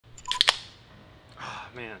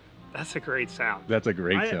man, that's a great sound. That's a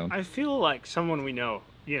great sound. I feel like someone we know,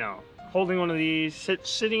 you know, holding one of these,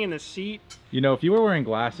 sitting in the seat. You know, if you were wearing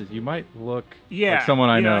glasses, you might look like someone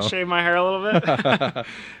I know. Shave my hair a little bit.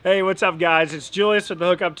 Hey, what's up, guys? It's Julius with the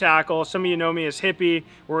Hookup Tackle. Some of you know me as Hippie.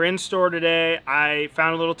 We're in store today. I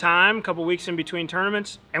found a little time, a couple weeks in between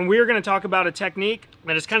tournaments, and we're going to talk about a technique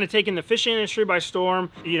that has kind of taken the fishing industry by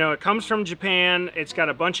storm. You know, it comes from Japan. It's got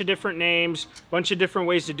a bunch of different names, a bunch of different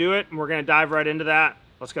ways to do it, and we're going to dive right into that.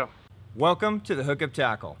 Let's go. Welcome to the Hookup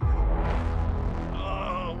Tackle.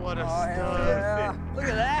 Oh, what a stud. Yeah. Look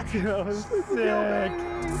at that. That was sick.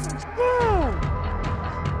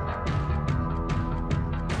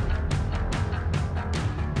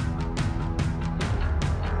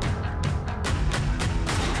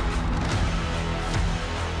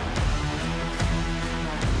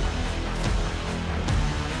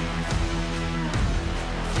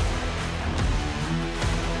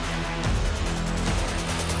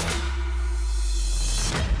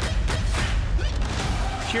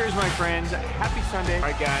 Cheers, my friends. Happy Sunday. All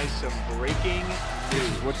right, guys, some breaking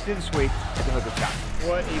news. What's new this week at the Hookup Tackle?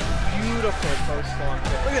 What a beautiful coastline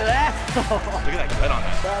fish. Look at that. Look at that gut on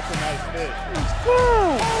that. That's a nice fish.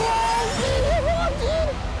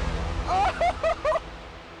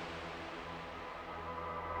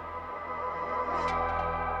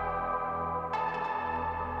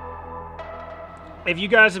 If you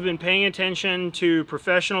guys have been paying attention to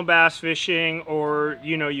professional bass fishing, or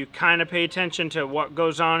you know, you kind of pay attention to what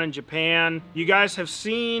goes on in Japan, you guys have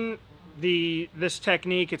seen this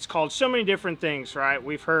technique. It's called so many different things, right?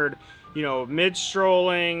 We've heard, you know,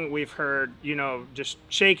 mid-strolling, we've heard, you know, just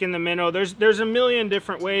shaking the minnow. There's a million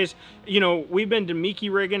different ways. You know, we've been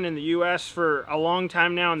Demiki rigging in the US for a long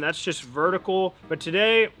time now, and that's just vertical. But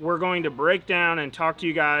today we're going to break down and talk to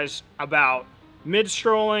you guys about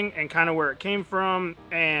mid-strolling and kind of where it came from,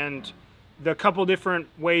 and the couple different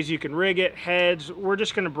ways you can rig it, heads. We're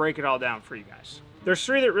just going to break it all down for you guys. There's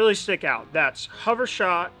three that really stick out. That's hover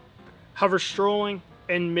shot, hover strolling,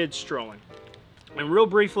 and mid-strolling. And real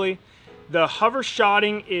briefly, the hover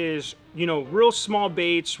shotting is, you know, real small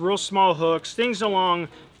baits, real small hooks, things along,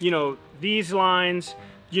 you know, these lines,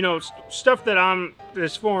 you know, stuff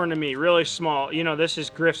that's foreign to me, really small. You know, this is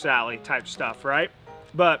Griff's Alley type stuff, right?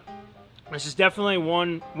 But this is definitely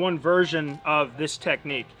one version of this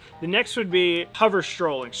technique. The next would be hover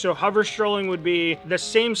strolling. So hover strolling would be the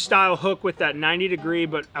same style hook with that 90 degree,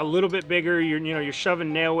 but a little bit bigger. You're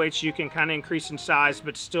shoving nail weights. You can kind of increase in size,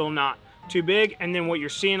 but still not too big. And then what you're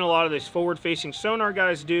seeing a lot of these forward-facing sonar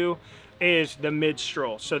guys do is the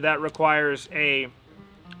mid-stroll. So that requires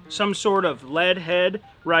some sort of lead head,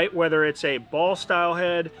 right? Whether it's a ball style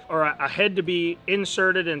head or a head to be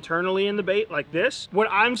inserted internally in the bait like this. What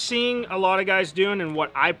I'm seeing a lot of guys doing, and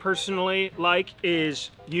what I personally like,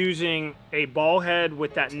 is using a ball head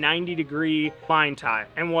with that 90 degree line tie.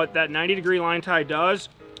 And what that 90 degree line tie does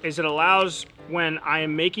is it allows, when I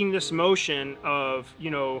am making this motion of,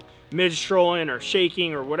 you know, mid-strolling or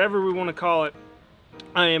shaking or whatever we want to call it,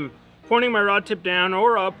 I am pointing my rod tip down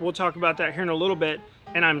or up. We'll talk about that here in a little bit.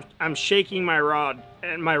 And I'm shaking my rod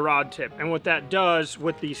and my rod tip. And what that does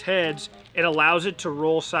with these heads, it allows it to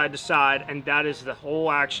roll side to side, and that is the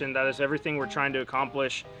whole action. That is everything we're trying to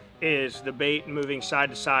accomplish, is the bait moving side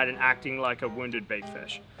to side and acting like a wounded bait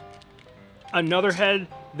fish. Another head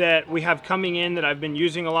that we have coming in that I've been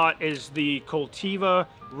using a lot is the Coltiva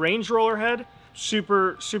range roller head.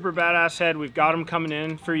 Super badass head. We've got them coming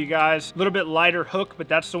in for you guys. A little bit lighter hook, but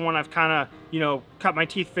that's the one I've kind of, you know, cut my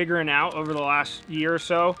teeth figuring out over the last year or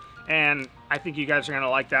so, and I think you guys are gonna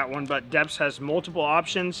like that one. But Deps has multiple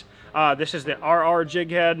options. This is the RR jig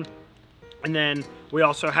head, and then we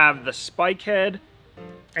also have the spike head,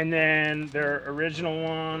 and then their original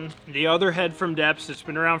one, the other head from Deps that's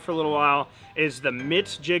been around for a little while, is the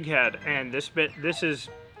Mitts jig head. And this is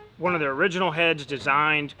one of the original heads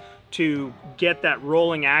designed to get that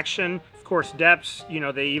rolling action. Of course, Deps, you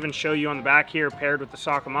know, they even show you on the back here paired with the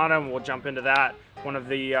Sakamata, and we'll jump into that. One of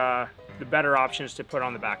the better options to put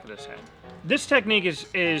on the back of this head. This technique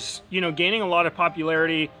is, you know, gaining a lot of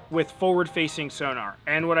popularity with forward-facing sonar.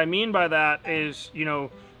 And what I mean by that is, you know,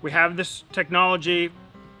 we have this technology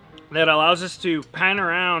that allows us to pan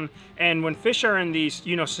around, and when fish are in these,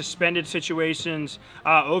 you know, suspended situations,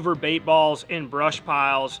 over bait balls, in brush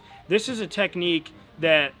piles, this is a technique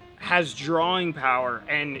that has drawing power,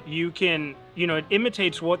 and you can, you know, it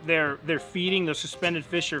imitates what they're feeding, the suspended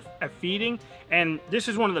fish are feeding. And this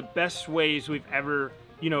is one of the best ways we've ever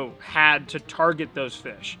you know, had to target those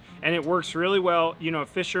fish. And it works really well. You know, if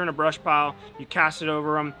fish are in a brush pile, you cast it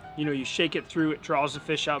over them, you know, you shake it through, it draws the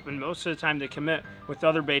fish up, and most of the time they commit. With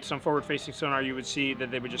other baits on forward-facing sonar, you would see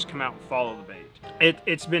that they would just come out and follow the bait.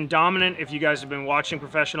 It's been dominant. If you guys have been watching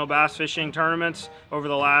professional bass fishing tournaments over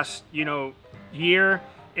the last, you know, year,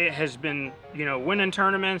 it has been, you know, winning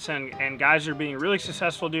tournaments, and guys are being really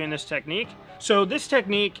successful doing this technique. So this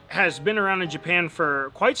technique has been around in Japan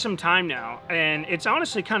for quite some time now, and it's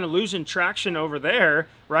honestly kind of losing traction over there,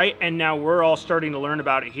 right? And now we're all starting to learn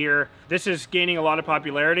about it here. This is gaining a lot of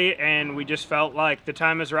popularity, and we just felt like the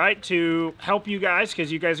time is right to help you guys,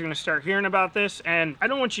 because you guys are going to start hearing about this. And I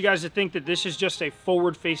don't want you guys to think that this is just a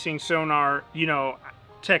forward-facing sonar, you know,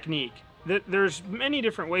 technique. There's many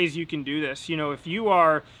different ways you can do this. You know, if you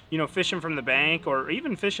are, you know, fishing from the bank or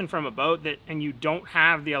even fishing from a boat and you don't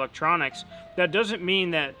have the electronics, that doesn't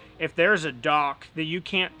mean that if there's a dock that you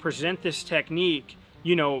can't present this technique,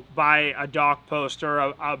 you know, by a dock post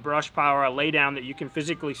or a brush pile or a laydown that you can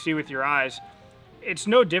physically see with your eyes. It's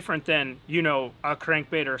no different than, you know, a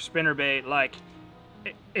crankbait or a spinnerbait. Like,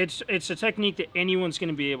 it's a technique that anyone's going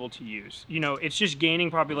to be able to use. You know, it's just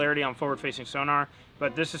gaining popularity on forward-facing sonar,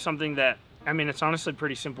 but this is something that, I mean, it's honestly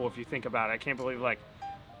pretty simple if you think about it. I can't believe, like,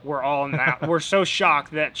 we're all in that. We're so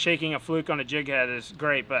shocked that shaking a fluke on a jig head is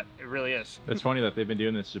great, but it really is. It's funny that they've been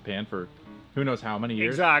doing this in Japan for who knows how many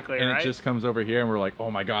years. Exactly, and right? it just comes over here and we're like,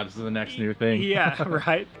 oh my God, this is the next new thing. Yeah,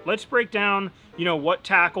 right. Let's break down, you know, what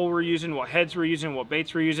tackle we're using, what heads we're using, what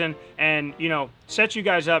baits we're using, and, you know, set you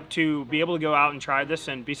guys up to be able to go out and try this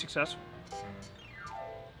and be successful.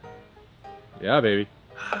 Yeah, baby.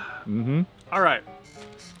 Mm-hmm. All right.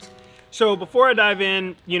 So before I dive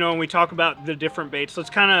in, you know, and we talk about the different baits, let's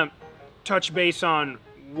kind of touch base on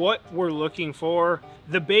what we're looking for.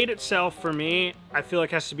 The bait itself, for me, I feel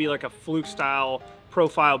like has to be like a fluke style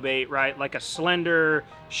profile bait, right? Like a slender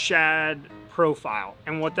shad profile.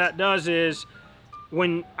 And what that does is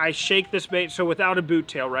when I shake this bait, so without a boot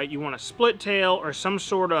tail, right? You want a split tail or some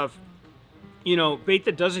sort of, you know, bait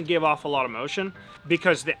that doesn't give off a lot of motion,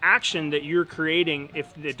 because the action that you're creating,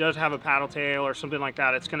 if it does have a paddle tail or something like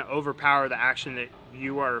that, it's going to overpower the action that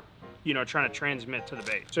you are, you know, trying to transmit to the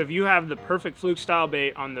bait. So if you have the perfect fluke style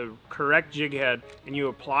bait on the correct jig head and you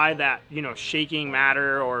apply that, you know, shaking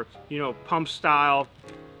matter or, you know, pump style,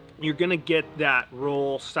 you're going to get that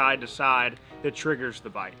roll side to side that triggers the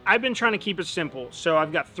bite. I've been trying to keep it simple. So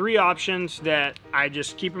I've got 3 options that I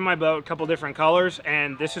just keep in my boat, a couple different colors,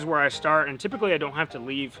 and this is where I start. And typically I don't have to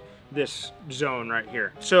leave this zone right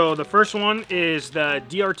here. So the first one is the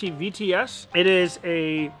DRT VTS. It is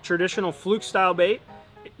a traditional fluke style bait.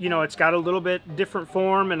 You know, it's got a little bit different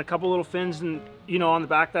form and a couple little fins and, you know, on the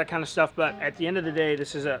back, that kind of stuff. But at the end of the day,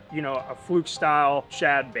 this is a, you know, a fluke style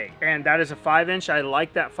shad bait. And that is a 5-inch. I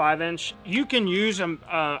like that 5-inch. You can use an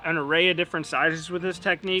array of different sizes with this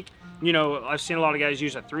technique. You know, I've seen a lot of guys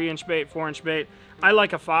use a 3-inch bait, 4-inch bait. I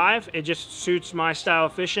like a 5. It just suits my style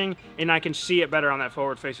of fishing, and I can see it better on that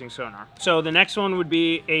forward-facing sonar. So the next one would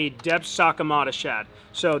be a Deps Sakamata shad.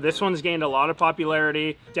 So this one's gained a lot of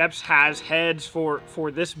popularity. Deps has heads for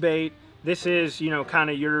this bait. This is, you know,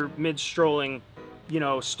 kind of your mid-strolling, you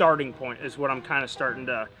know, starting point is what I'm kind of starting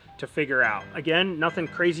to figure out. Again, nothing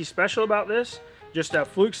crazy special about this. Just a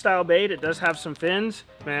fluke style bait. It does have some fins.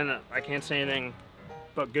 Man, I can't say anything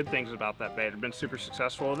but good things about that bait. I've been super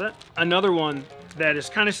successful with it. Another one that is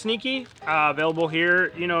kind of sneaky, available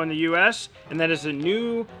here, you know, in the US, and that is a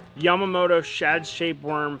new Yamamoto shad shaped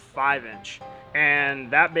worm 5-inch.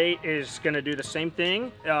 And that bait is going to do the same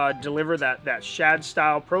thing, deliver that shad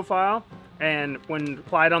style profile, and when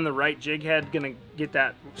applied on the right jig head, going to get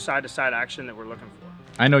that side to side action that we're looking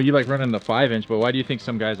for. I know you like running the 5-inch, but why do you think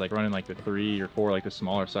some guys like running like the 3 or 4, like the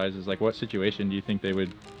smaller sizes? Like, what situation do you think they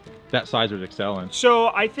would, that size would excel in? So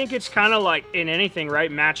I think it's kind of like in anything,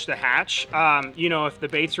 right? Match the hatch. You know, if the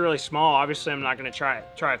bait's really small, obviously I'm not going to try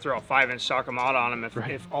to throw a 5-inch Sakamata on them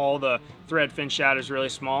if all the thread fin shad is really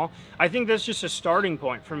small. I think that's just a starting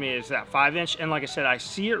point for me, is that 5-inch. And like I said, I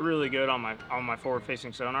see it really good on my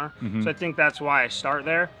forward-facing sonar. So I think that's why I start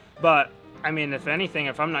there. But I mean, if anything,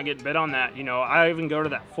 if I'm not getting bit on that, you know, I even go to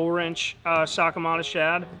that 4-inch Sakamata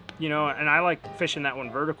shad, you know, and I like fishing that one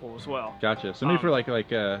vertical as well. Gotcha. So maybe for like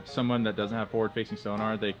someone that doesn't have forward-facing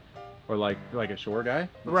sonar, or like a shore guy,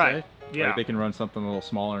 right? Say, yeah, like they can run something a little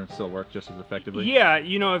smaller and still work just as effectively. Yeah,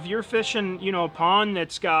 you know, if you're fishing, you know, a pond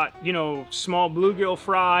that's got, you know, small bluegill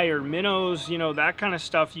fry or minnows, you know, that kind of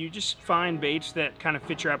stuff, you just find baits that kind of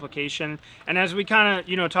fit your application. And as we kind of,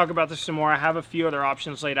 you know, talk about this some more, I have a few other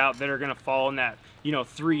options laid out that are going to fall in that, you know,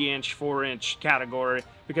 3-inch, 4-inch category,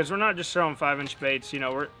 because we're not just throwing 5-inch baits. You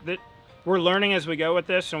know, we're learning as we go with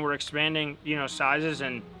this, and we're expanding, you know, sizes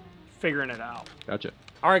and figuring it out. Gotcha.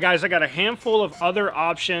 All right, guys, I got a handful of other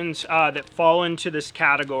options that fall into this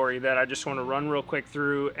category that I just want to run real quick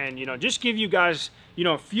through and, you know, just give you guys, you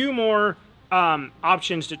know, a few more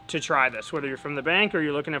options to try this, whether you're from the bank or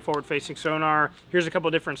you're looking at forward-facing sonar. Here's a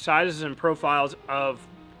couple different sizes and profiles of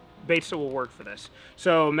baits that will work for this.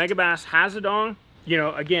 So Megabass Hazedong, you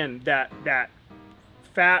know, again, that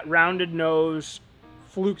fat, rounded nose,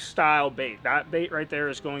 fluke style bait. That bait right there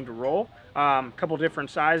is going to roll. Couple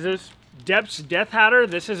different sizes. Deps Deathadder,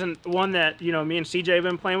 this isn't one that, you know, me and CJ have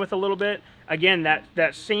been playing with a little bit. Again,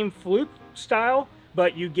 that same fluke style,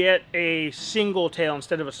 but you get a single tail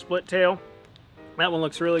instead of a split tail. That one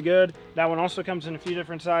looks really good. That one also comes in a few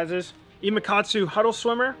different sizes. Imakatsu Huddle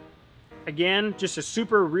Swimmer. Again, just a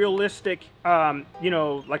super realistic, you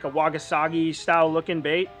know, like a Wagasagi style looking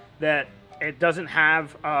bait that it doesn't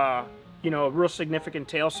have, you know, a real significant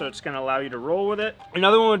tail, so it's going to allow you to roll with it.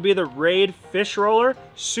 Another one would be the Raid Fish Roller.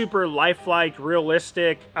 Super lifelike,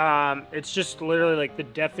 realistic. It's just literally like the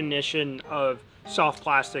definition of soft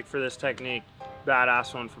plastic for this technique.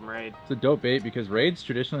 Badass one from Raid. It's a dope bait because Raid's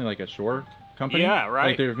traditionally like a shore company. Yeah,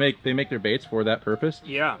 right. Like they make their baits for that purpose.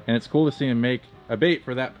 Yeah. And it's cool to see them make a bait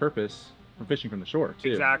for that purpose from fishing from the shore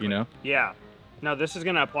too. Exactly. You know? Yeah. No, this is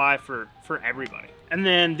going to apply for everybody. And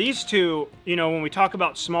then these two, you know, when we talk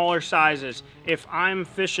about smaller sizes, if I'm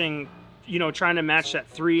fishing, you know, trying to match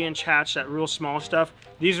that 3-inch hatch, that real small stuff,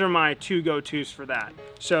 these are my two go-tos for that.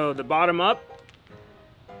 So the bottom up,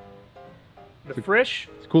 the Frish.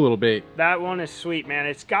 It's a cool little bait. That one is sweet, man.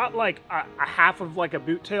 It's got like a half of like a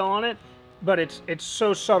boot tail on it, but it's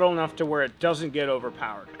so subtle enough to where it doesn't get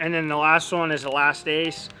overpowered. And then the last one is the Last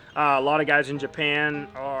Ace. A lot of guys in Japan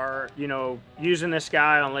are, you know, using this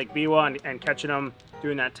guy on Lake Biwa and catching them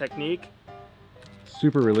doing that technique.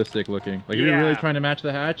 Super realistic looking. Like, you're really trying to match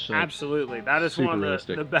the hatch? Like, absolutely. That is one of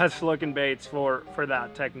the best looking baits for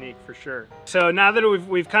that technique for sure. So now that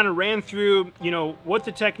we've kind of ran through, you know, what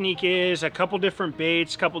the technique is, a couple different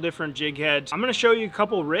baits, couple different jig heads, I'm going to show you a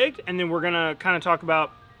couple rigged, and then we're going to kind of talk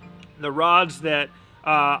about the rods that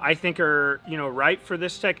I think are, you know, right for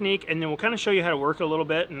this technique, and then we'll kind of show you how to work a little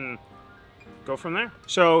bit and go from there.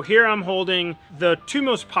 So here I'm holding the two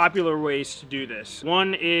most popular ways to do this.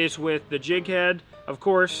 One is with the jig head, of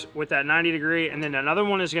course, with that 90 degree, and then another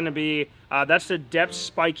one is going to be, that's the Deps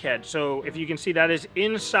spike head. So if you can see, that is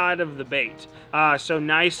inside of the bait. So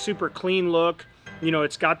nice, super clean look. You know,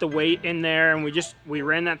 it's got the weight in there, and we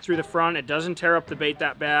ran that through the front. It doesn't tear up the bait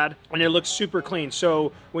that bad, and it looks super clean.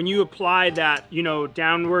 So when you apply that, you know,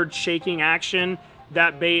 downward shaking action,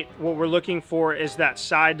 that bait, what we're looking for is that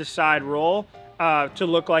side-to-side roll to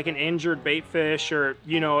look like an injured bait fish, or,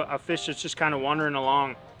 you know, a fish that's just kind of wandering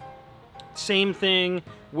along. Same thing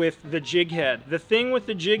with the jig head. The thing with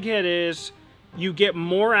the jig head is you get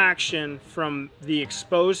more action from the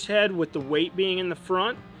exposed head with the weight being in the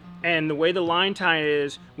front. And the way the line tie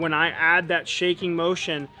is, when I add that shaking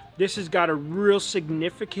motion, this has got a real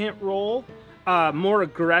significant roll, more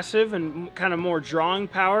aggressive and kind of more drawing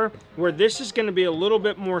power, where this is going to be a little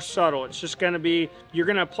bit more subtle. It's just going to be, you're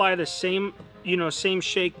going to apply the same, you know, same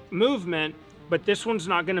shake movement, but this one's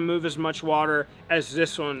not going to move as much water as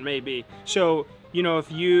this one may be. So, you know,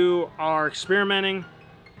 if you are experimenting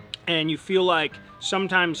and you feel like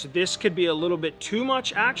sometimes this could be a little bit too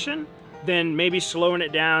much action, then maybe slowing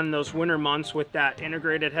it down in those winter months with that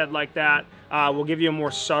integrated head like that will give you a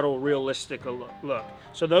more subtle, realistic look.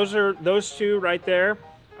 So those two right there.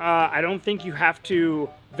 I don't think you have to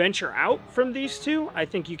venture out from these two. I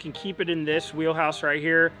think you can keep it in this wheelhouse right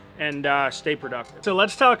here and stay productive. So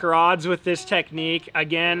let's talk rods with this technique.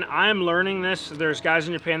 Again, I'm learning this. There's guys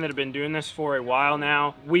in Japan that have been doing this for a while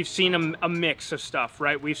now. We've seen a mix of stuff,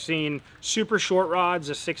 right? We've seen super short rods,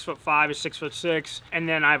 a 6'5", a 6'6", and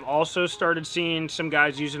then I've also started seeing some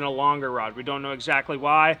guys using a longer rod. We don't know exactly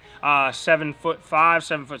why. 7'5",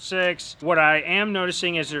 7'6". What I am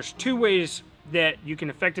noticing is there's two ways that you can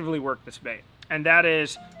effectively work this bait, and that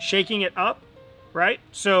is shaking it up, right?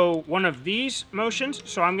 So one of these motions,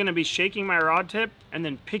 so I'm going to be shaking my rod tip and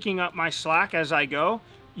then picking up my slack as I go,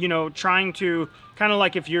 you know, trying to kind of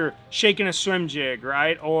like if you're shaking a swim jig,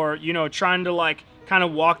 right? Or, you know, trying to like kind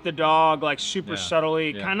of walk the dog like super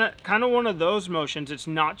subtly, kind of one of those motions. It's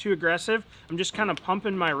not too aggressive. I'm just kind of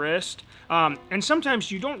pumping my wrist. And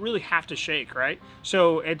sometimes you don't really have to shake, right?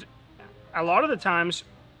 So a lot of the times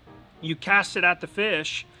you cast it at the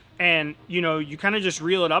fish, and, you know, you kind of just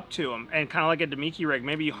reel it up to them, and kind of like a Demiki rig,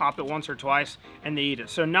 maybe you hop it once or twice and they eat it.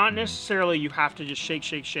 So not necessarily you have to just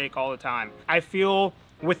shake all the time. I feel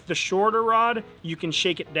with the shorter rod, you can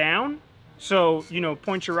shake it down. So, you know,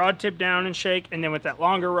 point your rod tip down and shake, and then with that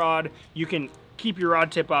longer rod, you can keep your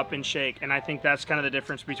rod tip up and shake. And I think that's kind of the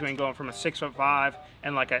difference between going from a 6'5"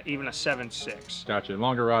 and like even a 7'6". Gotcha.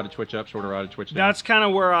 Longer rod to twitch up, shorter rod to twitch down. That's kind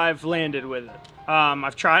of where I've landed with it.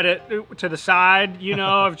 I've tried it to the side, you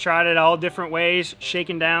know, I've tried it all different ways,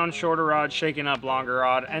 shaking down, shorter rod, shaking up, longer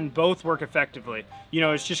rod, and both work effectively. You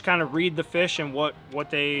know, it's just kind of read the fish and what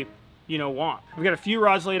they, you know, want. We've got a few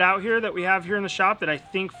rods laid out here that we have here in the shop that I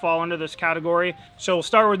think fall under this category. So we'll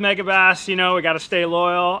start with Megabass. You know, we got to stay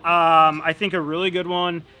loyal. I think a really good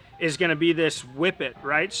one is going to be this Whippet,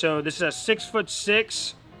 right? So this is a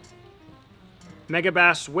 6'6"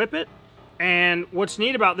 Megabass Whippet. And what's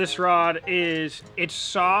neat about this rod is it's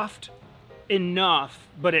soft enough,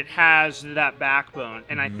 but it has that backbone.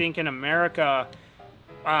 And I think in America,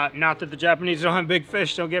 not that the Japanese don't have big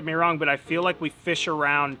fish, don't get me wrong, but I feel like we fish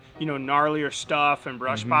around, you know, gnarlier stuff and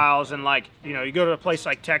brush piles, and like, you know, you go to a place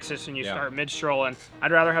like Texas and you start mid-stroll, and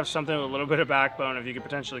I'd rather have something with a little bit of backbone if you could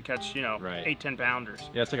potentially catch, you know, 8-10 pounders.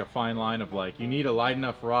 Yeah, it's like a fine line of like, you need a light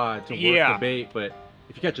enough rod to work the bait, but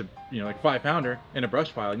if you catch a, you know, like 5-pounder in a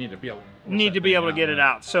brush pile, you need to be able to get it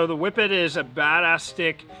out. So the Whippet is a badass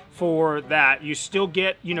stick for that. You still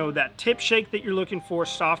get, you know, that tip shake that you're looking for,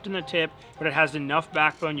 soft in the tip, but it has enough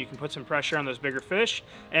backbone you can put some pressure on those bigger fish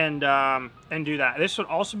and do that. This would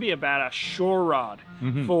also be a badass shore rod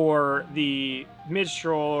for the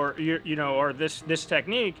mid-stroll or, you know, or this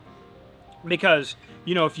technique, because,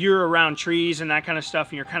 you know, if you're around trees and that kind of stuff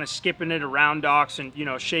and you're kind of skipping it around docks and, you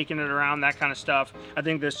know, shaking it around, that kind of stuff, I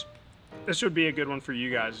think this would be a good one for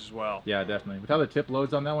you guys as well. Yeah, definitely. With how the tip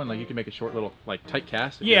loads on that one, like you can make a short little like tight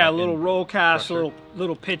cast. Yeah, a little roll cast,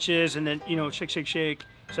 little pitches, and then, you know, shake, shake, shake.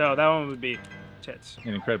 So that one would be tits.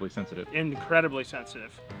 And incredibly sensitive. Incredibly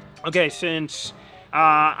sensitive. Okay, since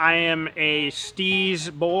I am a Steez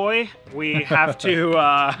boy, we have to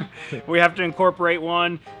incorporate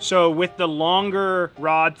one. So with the longer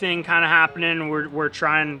rod thing kind of happening, we're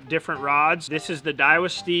trying different rods. This is the Daiwa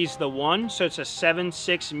Steez the 1, so it's a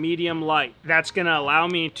 7'6" medium light. That's gonna allow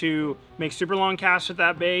me to make super long casts with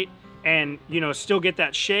that bait and, you know, still get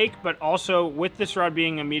that shake, but also with this rod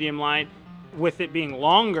being a medium light, with it being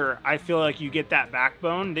longer, I feel like you get that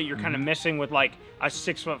backbone that you're kind of missing with like a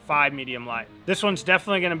 6'5" medium light. This one's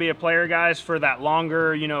definitely going to be a player, guys, for that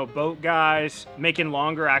longer, you know, boat guys, making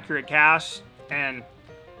longer accurate casts and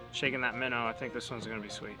shaking that minnow. I think this one's going to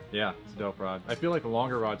be sweet. Yeah, it's a dope rod. I feel like the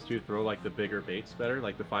longer rods too throw like the bigger baits better,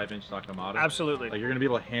 like the 5-inch Sakamata. Absolutely. Like you're going to be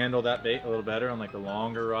able to handle that bait a little better on like the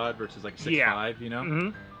longer rod versus like 6'5", you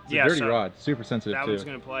know? It's a dirty rod, super sensitive too. That one's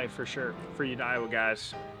gonna play for sure for you Daiwa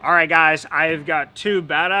guys. All right, guys, I've got 2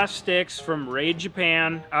 badass sticks from Raid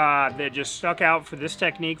Japan that just stuck out for this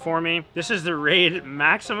technique for me. This is the Raid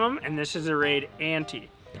Maximum and this is the Raid Anti.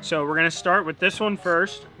 So we're gonna start with this one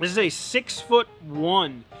first. This is a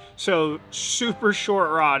 6'1", so super short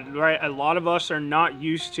rod, right? A lot of us are not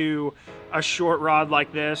used to a short rod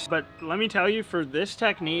like this, but let me tell you, for this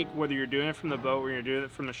technique, whether you're doing it from the boat or you're doing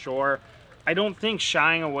it from the shore, I don't think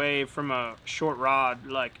shying away from a short rod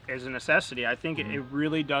like is a necessity. I think it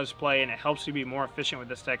really does play, and it helps you be more efficient with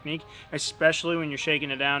this technique, especially when you're shaking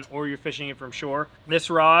it down or you're fishing it from shore. This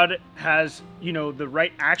rod has, you know, the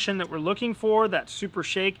right action that we're looking for, that super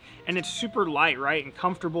shake, and it's super light, right, and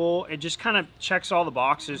comfortable. It just kind of checks all the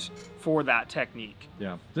boxes for that technique.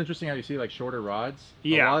 Yeah, it's interesting how you see like shorter rods.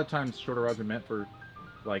 Yeah, a lot of times shorter rods are meant for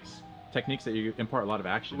like techniques that you impart a lot of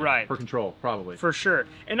action for control, probably. For sure.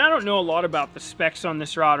 And I don't know a lot about the specs on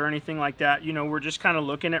this rod or anything like that. You know, we're just kind of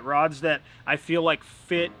looking at rods that I feel like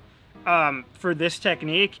fit for this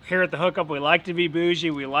technique. Here at the Hookup, we like to be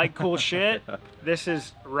bougie. We like cool shit. This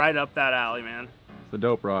is right up that alley, man. It's a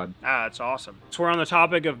dope rod. It's awesome. So we're on the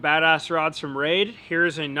topic of badass rods from Raid.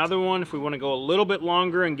 Here's another one if we want to go a little bit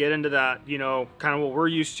longer and get into that, you know, kind of what we're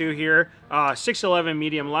used to here. 6'11"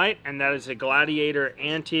 medium light, and that is a Gladiator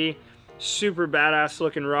Anti. Super badass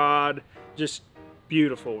looking rod, just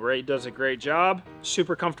beautiful. Raid does a great job.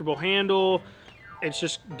 Super comfortable handle. It's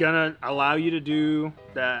just gonna allow you to do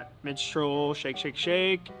that mid-stroll, shake, shake,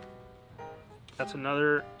 shake. That's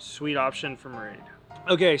another sweet option from Raid.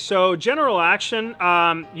 Okay, so general action,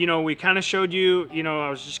 you know, we kind of showed you, you know,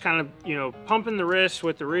 I was just kind of, you know, pumping the wrist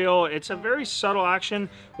with the reel. It's a very subtle action.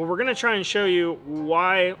 Well, we're gonna try and show you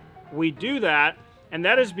why we do that, and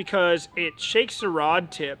that is because it shakes the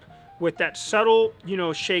rod tip with that subtle, you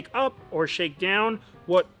know, shake up or shake down.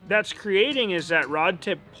 What that's creating is that rod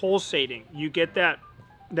tip pulsating. You get that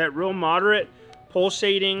real moderate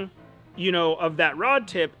pulsating, you know, of that rod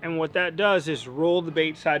tip, and what that does is roll the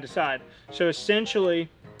bait side to side. So essentially,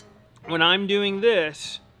 when I'm doing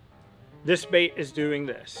this, this bait is doing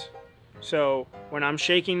this. So when I'm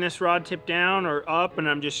shaking this rod tip down or up and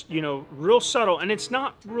I'm just, you know, real subtle, and it's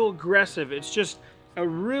not real aggressive, it's just a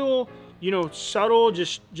real, you know, subtle,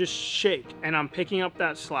 just shake, and I'm picking up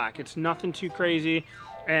that slack. It's nothing too crazy.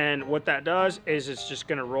 And what that does is it's just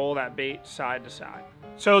gonna roll that bait side to side.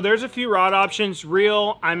 So there's a few rod options.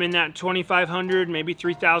 Reel, I'm in that 2,500, maybe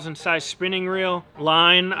 3,000 size spinning reel.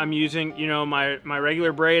 Line, I'm using, you know, my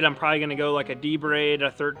regular braid. I'm probably gonna go like a D braid,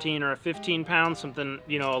 a 13 or a 15 pound, something,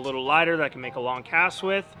 you know, a little lighter that I can make a long cast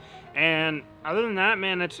with. And other than that,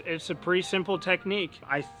 man, it's a pretty simple technique.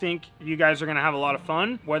 I think you guys are gonna have a lot of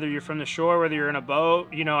fun, whether you're from the shore, whether you're in a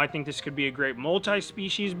boat. You know, I think this could be a great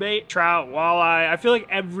multi-species bait. Trout, walleye, I feel like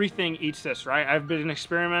everything eats this, right? I've been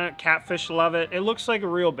experimenting, catfish love it. It looks like a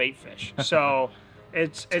real bait fish. So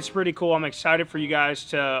it's pretty cool. I'm excited for you guys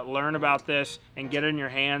to learn about this and get it in your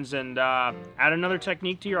hands and add another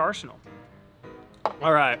technique to your arsenal.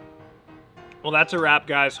 All right, well, that's a wrap,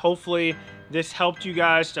 guys. Hopefully this helped you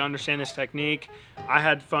guys to understand this technique. I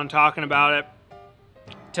had fun talking about it.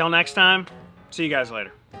 Till next time, see you guys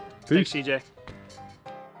later. Peace. Thanks, CJ.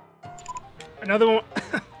 Another one.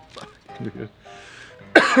 You're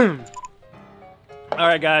good. All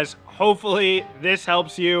right, guys. Hopefully this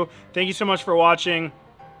helps you. Thank you so much for watching.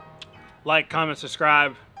 Like, comment,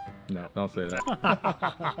 subscribe. No, don't say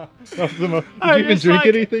that. Did you I even just drink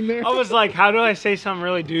like- anything there? I was like, how do I say something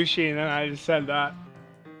really douchey? And then I just said that.